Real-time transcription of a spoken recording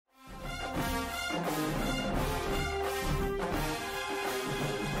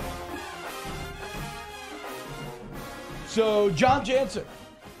So John Jancek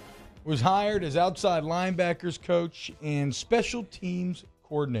was hired as outside linebackers coach and special teams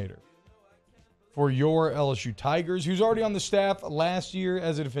coordinator for your LSU Tigers. He was already on the staff last year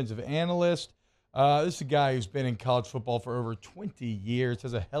as a defensive analyst. This is a guy who's been in college football for over 20 years,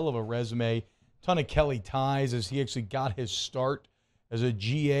 has a hell of a resume, ton of Kelly ties, as he actually got his start as a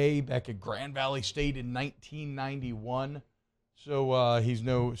GA back at Grand Valley State in 1991. So he's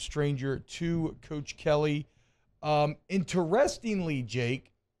no stranger to Coach Kelly. Interestingly,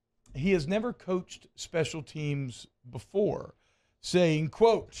 Jake, he has never coached special teams before, saying,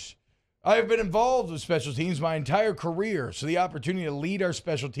 quote, I have been involved with special teams my entire career, so the opportunity to lead our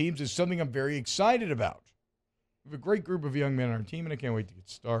special teams is something I'm very excited about. We have a great group of young men on our team, and I can't wait to get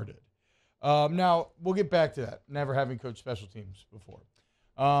started. Now, we'll get back to that, never having coached special teams before.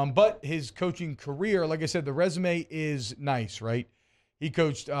 But his coaching career, like I said, the resume is nice, right? He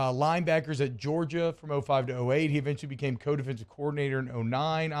coached linebackers at Georgia from 05 to 08. He eventually became co-defensive coordinator in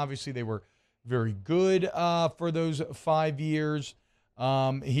 09. Obviously, they were very good for those 5 years.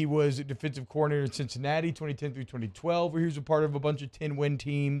 He was a defensive coordinator in Cincinnati, 2010 through 2012, where he was a part of a bunch of 10-win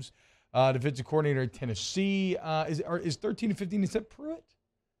teams. Defensive coordinator at Tennessee. Is 13 and 15, is that Pruitt?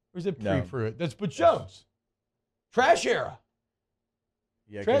 Or is it pre-Pruitt? That's Butch Jones. Trash era.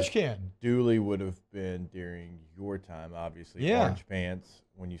 Yeah, trash can. Dooley would have been during your time, obviously. Yeah. Orange pants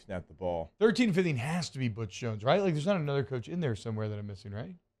when you snapped the ball. 13 and 15 has to be Butch Jones, right? Like, there's not another coach in there somewhere that I'm missing,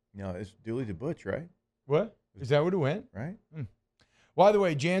 right? No, it's Dooley to Butch, right? What? Is that what it went? Right. By the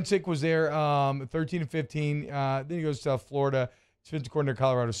way, Jancek was there 13 and 15. Then he goes to South Florida. Defensive coordinator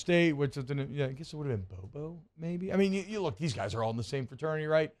Colorado State, which I guess it would have been Bobo, maybe. I mean, you look, these guys are all in the same fraternity,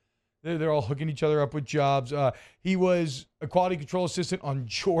 right? They're all hooking each other up with jobs. He was a quality control assistant on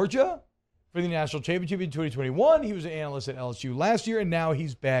Georgia for the national championship in 2021. He was an analyst at LSU last year, and now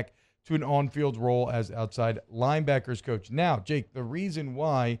he's back to an on-field role as outside linebackers coach. Now, Jake, the reason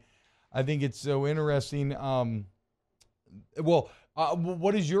why I think it's so interesting,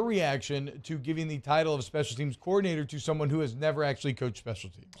 what is your reaction to giving the title of special teams coordinator to someone who has never actually coached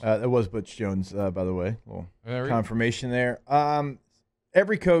special teams? That was Butch Jones, by the way. Little confirmation there.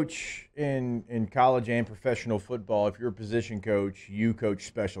 Every coach in college and professional football, if you're a position coach, you coach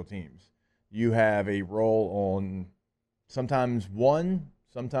special teams. You have a role on sometimes one,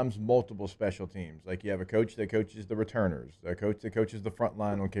 sometimes multiple special teams. Like you have a coach that coaches the returners, a coach that coaches the front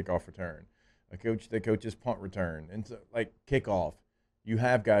line on kickoff return, a coach that coaches punt return, and so, like kickoff. You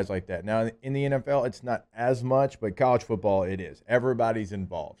have guys like that. Now, in the NFL, it's not as much, but college football, it is. Everybody's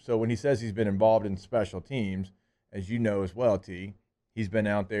involved. So when he says he's been involved in special teams, as you know as well, T, he's been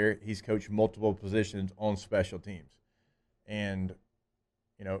out there. He's coached multiple positions on special teams. And,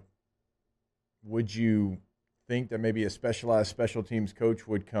 would you think that maybe a specialized special teams coach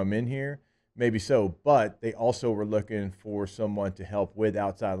would come in here? Maybe so, but they also were looking for someone to help with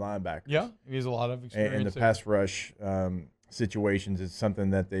outside linebackers. Yeah, he has a lot of experience. And the pass rush situations is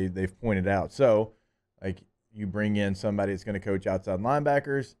something that they've pointed out. So, like, you bring in somebody that's going to coach outside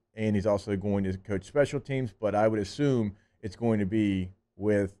linebackers, and he's also going to coach special teams, but I would assume it's going to be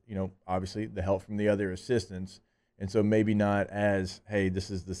with, obviously the help from the other assistants, and so maybe not as, hey, this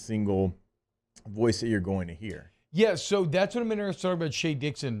is the single voice that you're going to hear. Yeah, so that's what I'm interested to talk about Shea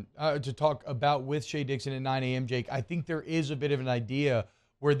Dixon, to talk about with Shea Dixon at 9 a.m., Jake. I think there is a bit of an idea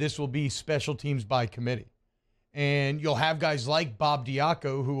where this will be special teams by committee. And you'll have guys like Bob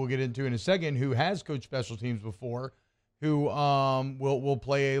Diaco, who we'll get into in a second, who has coached special teams before, who will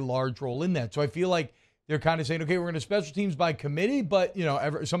play a large role in that. So I feel like they're kind of saying, okay, we're going to special teams by committee, but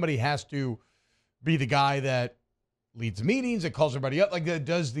somebody has to be the guy that leads meetings, that calls everybody up, like that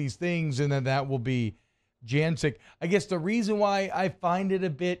does these things, and then that will be Jancek. I guess the reason why I find it a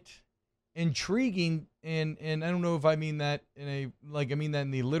bit intriguing, and I don't know if I mean that in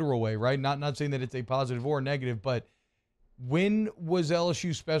the literal way, right? Not saying that it's a positive or negative, but when was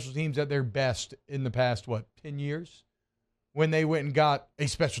LSU special teams at their best in the past, 10 years? When they went and got a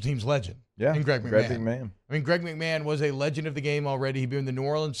special teams legend. Yeah, in Greg McMahon. I mean, Greg McMahon was a legend of the game already. He'd been in the New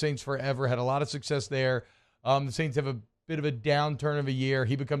Orleans Saints forever, had a lot of success there. The Saints have a bit of a downturn of a year.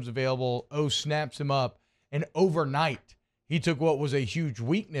 He becomes available. Snaps him up. And overnight, he took what was a huge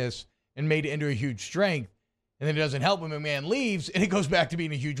weakness and made it into a huge strength. And then it doesn't help when McMahon leaves, and it goes back to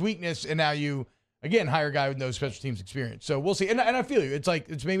being a huge weakness. And now you, again, hire a guy with no special teams experience. So we'll see. And I feel you.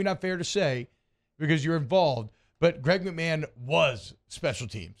 It's maybe not fair to say because you're involved, but Greg McMahon was special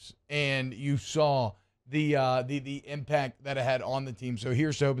teams, and you saw the impact that it had on the team. So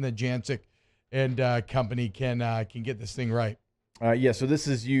here's hoping that Jancek and company can get this thing right. So this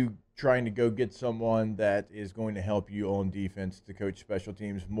is you trying to go get someone that is going to help you on defense to coach special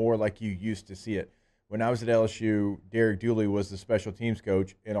teams more like you used to see it. When I was at LSU, Derek Dooley was the special teams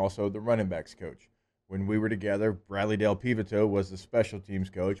coach and also the running backs coach. When we were together, Bradley Del Pivito was the special teams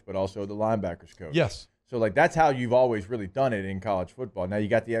coach, but also the linebackers coach. Yes. So, like, that's how you've always really done it in college football. Now, you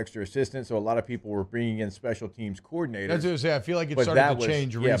got the extra assistant, so a lot of people were bringing in special teams coordinators. That's what I was saying. I feel like it started to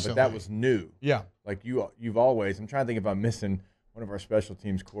change recently. Yeah, but that was new. Yeah. Like, you've always – I'm trying to think if I'm missing one of our special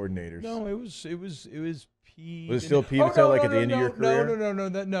teams coordinators. No, it was P. Was it still Pivito at the end of your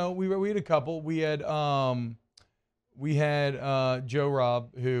career? No. We had a couple. We had Joe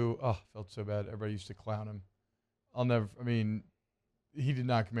Robb, who felt so bad. Everybody used to clown him. He did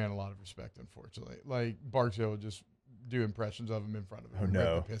not command a lot of respect, unfortunately. Like Barksdale would just do impressions of him in front of him. Oh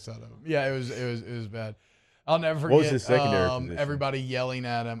no! Rip the piss out of him. Yeah, it was bad. I'll never forget. What was his secondary position? Everybody yelling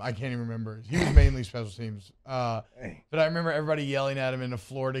at him. I can't even remember. He was mainly special teams. But I remember everybody yelling at him in a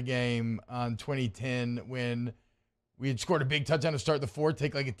Florida game on 2010 when we had scored a big touchdown to start the fourth,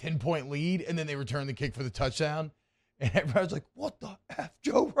 take like a 10-point lead, and then they returned the kick for the touchdown. And everybody was like, "What the F,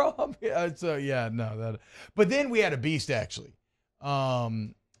 Joe Robb?" But then we had a beast actually.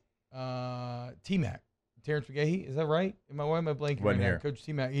 T-Mac, Terrence McGahee, is that right? Why am I blanking right now? Coach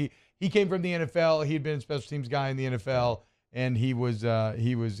T-Mac. He came from the NFL. He had been a special teams guy in the NFL, and he was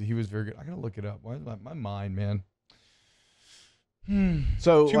very good. I gotta look it up. Why is my mind, man?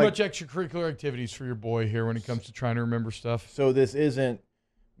 So too much extracurricular activities for your boy here when it comes to trying to remember stuff. So this isn't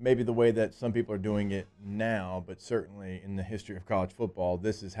maybe the way that some people are doing it now, but certainly in the history of college football,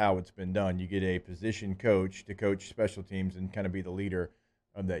 this is how it's been done. You get a position coach to coach special teams and kind of be the leader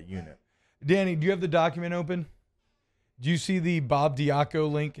of that unit. Danny, do you have the document open? Do you see the Bob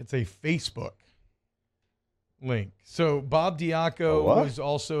Diaco link? It's a Facebook link. So Bob Diaco was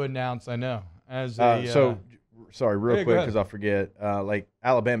also announced, I know, as a sorry, real quick, because I'll forget.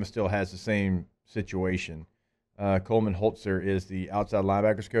 Alabama still has the same situation. Coleman Holzer is the outside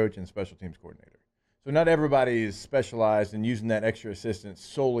linebackers coach and special teams coordinator. So not everybody is specialized in using that extra assistance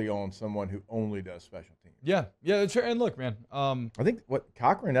solely on someone who only does special teams. Yeah, that's right. And look, man. I think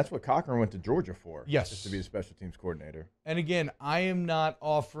that's what Cochran went to Georgia for. Yes. Just to be a special teams coordinator. And again, I'm not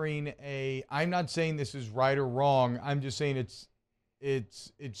saying this is right or wrong. I'm just saying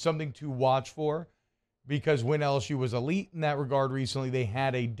it's something to watch for, because when LSU was elite in that regard recently, they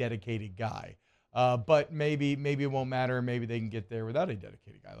had a dedicated guy. But maybe it won't matter. Maybe they can get there without a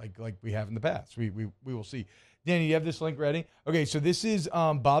dedicated guy, like we have in the past. We will see. Danny, you have this link ready? Okay, so this is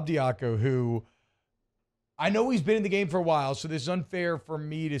Bob Diaco, who I know he's been in the game for a while, so this is unfair for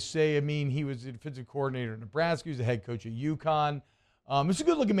me to say. He was the defensive coordinator in Nebraska. He was the head coach at UConn. He's a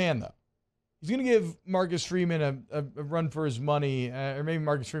good-looking man, though. He's going to give Marcus Freeman a run for his money, or maybe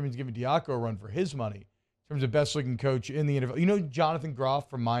Marcus Freeman's giving Diaco a run for his money in terms of best-looking coach in the NFL. You know Jonathan Groff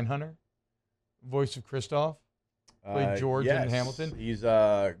from Mindhunter? Voice of Kristoff, played George in Hamilton. He's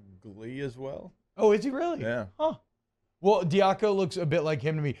Glee as well. Oh, is he really? Yeah. Huh. Well, Diaco looks a bit like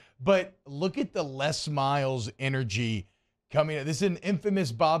him to me, but look at the Les Miles energy coming. This is an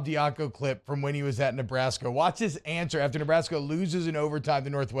infamous Bob Diaco clip from when he was at Nebraska. Watch his answer after Nebraska loses in overtime to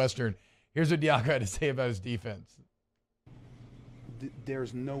Northwestern. Here's what Diaco had to say about his defense.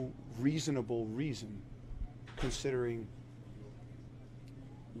 There's no reasonable reason, considering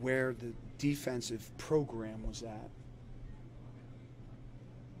where the defensive program was at,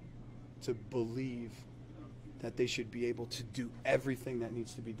 to believe that they should be able to do everything that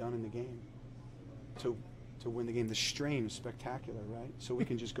needs to be done in the game to win the game. The strain is spectacular, right? So we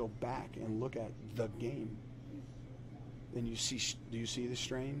can just go back and look at the game. And do you see the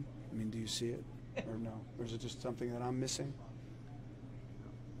strain? Do you see it or no? Or is it just something that I'm missing?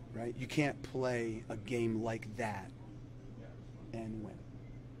 Right? You can't play a game like that and win.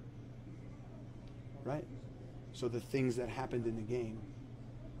 Right? So the things that happened in the game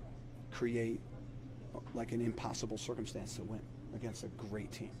create like an impossible circumstance to win against a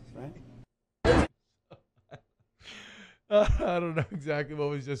great team, right? I don't know exactly what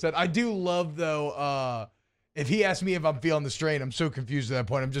was just said. I do love, though, if he asked me if I'm feeling the strain, I'm so confused at that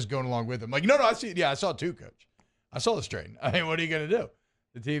point. I'm just going along with him. Like, no, I see. Yeah, I saw it too, Coach. I saw the strain. What are you going to do?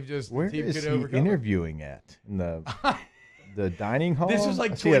 The team just Where is he interviewing at? In the dining hall? This was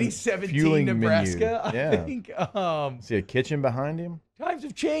like 2017 Nebraska, I think. See a kitchen behind him? Times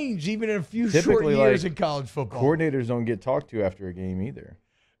have changed, even in a few short years in college football. Coordinators don't get talked to after a game either.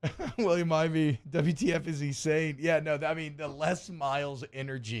 William Ivey, WTF is he saying? Yeah, no, the Les Miles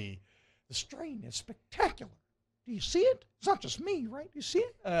energy. The strain is spectacular. Do you see it? It's not just me, right? You see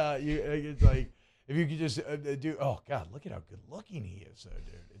it? It's like, if you could just do, oh, God, look at how good looking he is, though,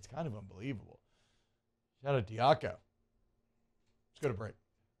 dude. It's kind of unbelievable. Shout out Diaco. Let's go to break.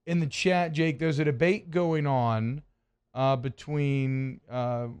 In the chat, Jake, there's a debate going on between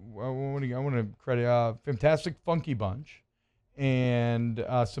I want to credit Fantastic Funky Bunch and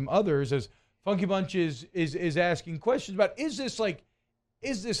some others, as Funky Bunch is asking questions about, is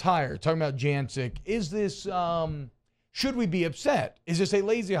this hire, talking about Jancek, is this should we be upset? Is this a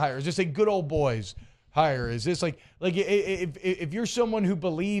lazy hire? Is this a good old boys hire? Is this like if you're someone who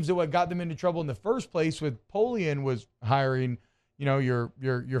believes that what got them into trouble in the first place with Polian was hiring,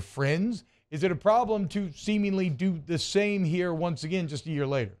 your friends, is it a problem to seemingly do the same here once again just a year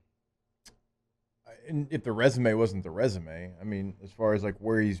later? And if the resume wasn't the resume, I mean, as far as like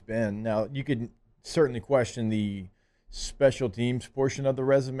where he's been, now you could certainly question the special teams portion of the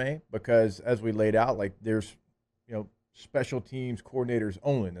resume, because as we laid out, like there's, special teams coordinators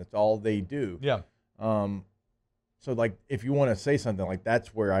only. That's all they do. Yeah. So like if you want to say something like,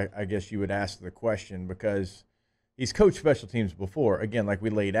 that's where I guess you would ask the question, because he's coached special teams before. Again, like we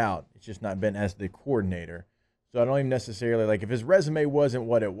laid out, it's just not been as the coordinator. So I don't even necessarily, like if his resume wasn't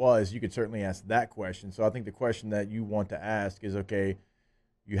what it was, you could certainly ask that question. So I think the question that you want to ask is, okay,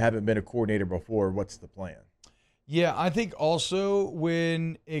 you haven't been a coordinator before. What's the plan? Yeah, I think also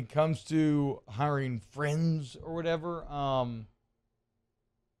when it comes to hiring friends or whatever,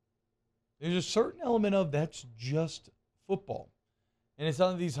 there's a certain element of that's just football. And it's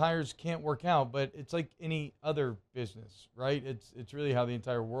not that these hires can't work out, but it's like any other business, right? It's really how the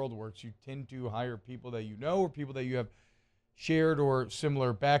entire world works. You tend to hire people that you know or people that you have shared or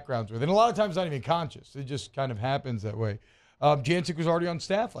similar backgrounds with. And a lot of times it's not even conscious. It just kind of happens that way. Jancek was already on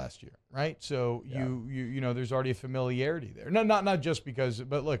staff last year, right? So you there's already a familiarity there. Not just because,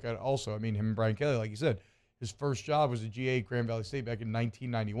 but look, also, I mean, him and Brian Kelly, like you said, his first job was a GA at Grand Valley State back in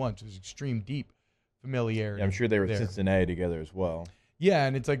 1991. So there's extreme deep familiarity. Yeah, I'm sure they were at Cincinnati together as well. Yeah,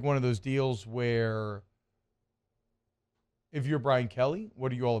 and it's like one of those deals where if you're Brian Kelly,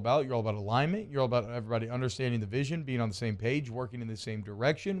 what are you all about? You're all about alignment. You're all about everybody understanding the vision, being on the same page, working in the same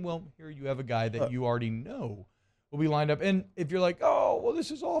direction. Well, here you have a guy that you already know will be lined up. And if you're like, oh, well,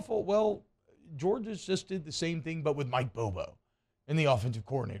 this is awful. Well, Georgia's just did the same thing, but with Mike Bobo in the offensive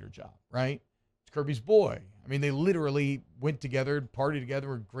coordinator job, right? It's Kirby's boy. I mean, they literally went together, partied together,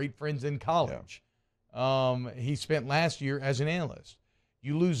 were great friends in college. Yeah. He spent last year as an analyst.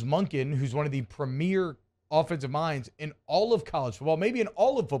 You lose Monken, who's one of the premier offensive minds in all of college football, maybe in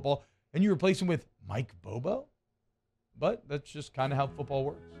all of football, and you replace him with Mike Bobo? But that's just kind of how football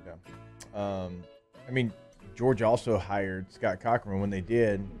works. Yeah. I mean, Georgia also hired Scott Cochran when they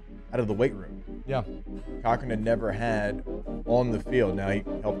did out of the weight room. Yeah. Cochran had never had on the field. Now, he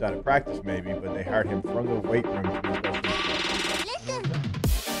helped out at practice maybe, but they hired him from the weight room to be a special teams coach.